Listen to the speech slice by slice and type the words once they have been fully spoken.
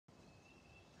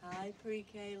Hi,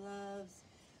 pre-K loves.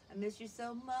 I miss you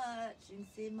so much. You can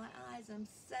see in my eyes I'm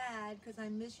sad because I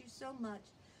miss you so much.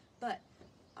 But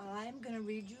I'm going to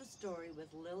read you a story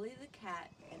with Lily the cat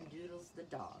and Doodles the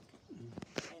dog.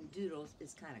 And Doodles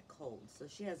is kind of cold, so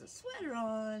she has a sweater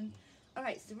on. All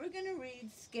right, so we're going to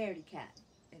read Scaredy Cat.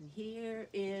 And here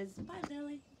is, bye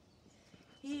Lily.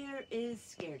 Here is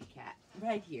Scaredy Cat.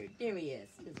 Right here. There he is.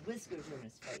 His whiskers are in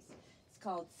his face. It's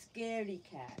called Scaredy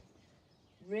Cat.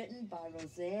 Written by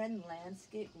Roseanne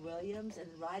Landscape Williams, and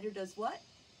the writer does what?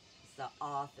 It's the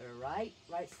author, right?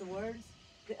 Writes the words.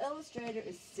 The illustrator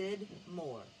is Sid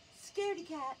Moore. Scaredy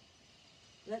Cat.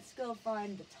 Let's go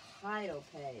find the title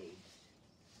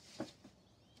page.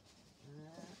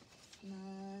 No.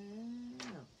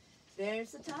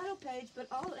 There's the title page, but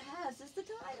all it has is the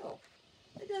title.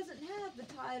 It doesn't have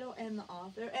the title and the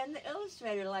author and the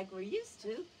illustrator like we're used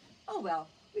to. Oh well,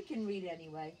 we can read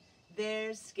anyway.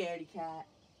 There's Scaredy Cat.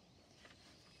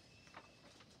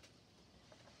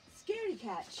 Scaredy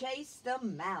Cat chased the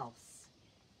mouse.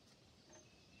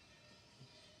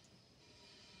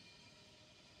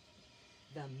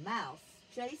 The mouse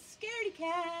chased Scaredy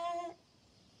Cat.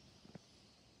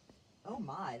 Oh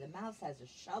my, the mouse has a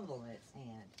shovel in its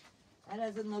hand.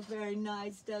 That doesn't look very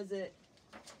nice, does it?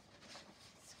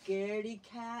 Scaredy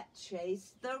Cat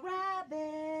chased the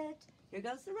rabbit. Here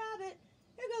goes the rabbit.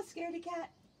 Here goes Scaredy Cat.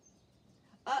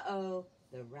 Uh-oh,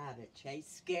 the rabbit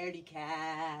chased Scaredy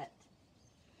Cat.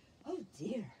 Oh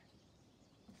dear.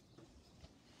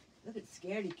 Look at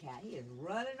Scaredy Cat. He is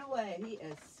running away. He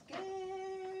is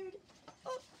scared.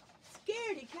 Oh,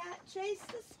 Scaredy Cat chased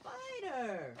the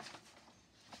spider.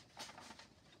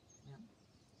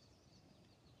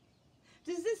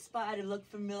 Does this spider look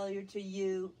familiar to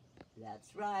you?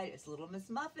 That's right, it's little Miss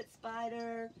Muffet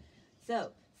spider.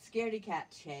 So, Scaredy Cat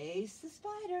chased the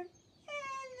spider, and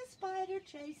the spider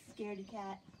chased Scaredy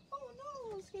Cat. Oh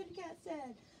no, Scaredy Cat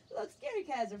said. Look, Scaredy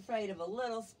Cat's afraid of a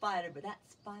little spider, but that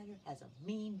spider has a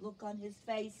mean look on his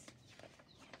face.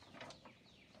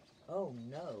 Oh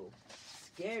no,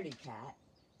 Scaredy Cat,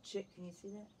 can you see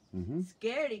that? Mm-hmm.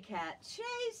 Scaredy Cat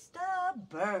chased a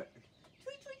bird.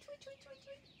 Tweet, tweet, tweet, tweet, tweet,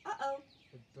 tweet. Uh-oh,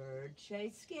 the bird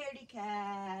chased Scaredy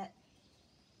Cat.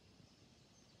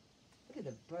 Look at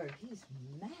the bird, he's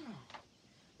mad.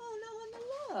 Oh no,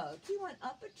 and look, he went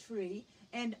up a tree,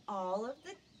 and all of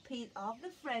the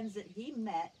friends that he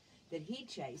met, that he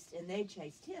chased, and they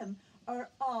chased him, are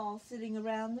all sitting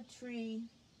around the tree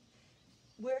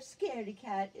where Scaredy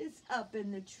Cat is up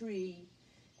in the tree.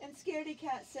 And Scaredy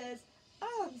Cat says,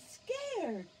 I'm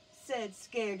scared, said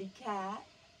Scaredy Cat.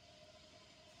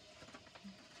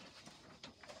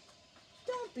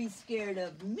 Don't be scared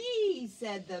of me,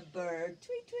 said the bird.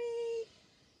 Tweet, tweet.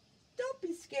 Don't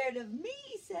be scared of me,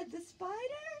 said the spider.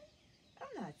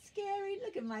 I'm not scary.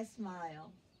 Look at my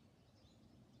smile.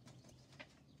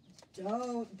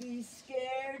 Don't be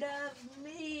scared of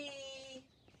me,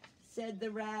 said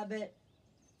the rabbit.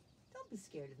 Don't be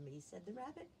scared of me, said the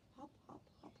rabbit. Hop, hop,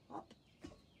 hop, hop.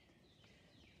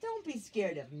 Don't be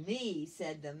scared of me,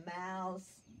 said the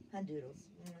mouse. Huh, Doodles?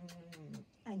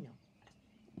 I know.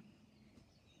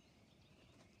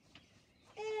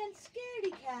 And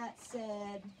Scaredy Cat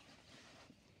said,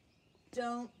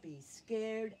 don't be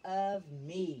scared of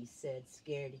me, said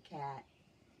Scaredy Cat.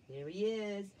 Here he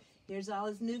is. Here's all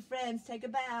his new friends. Take a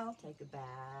bow. Take a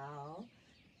bow.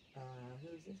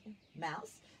 Who's this one?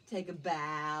 Mouse. Take a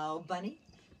bow, Bunny.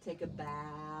 Take a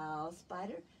bow,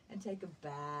 Spider. And take a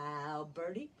bow,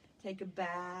 Birdie. Take a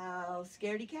bow,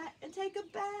 Scaredy Cat. And take a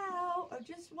bow, or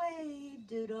just wave,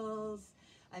 Doodles.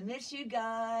 I miss you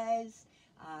guys.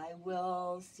 I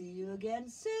will see you again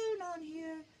soon on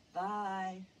here.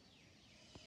 Bye.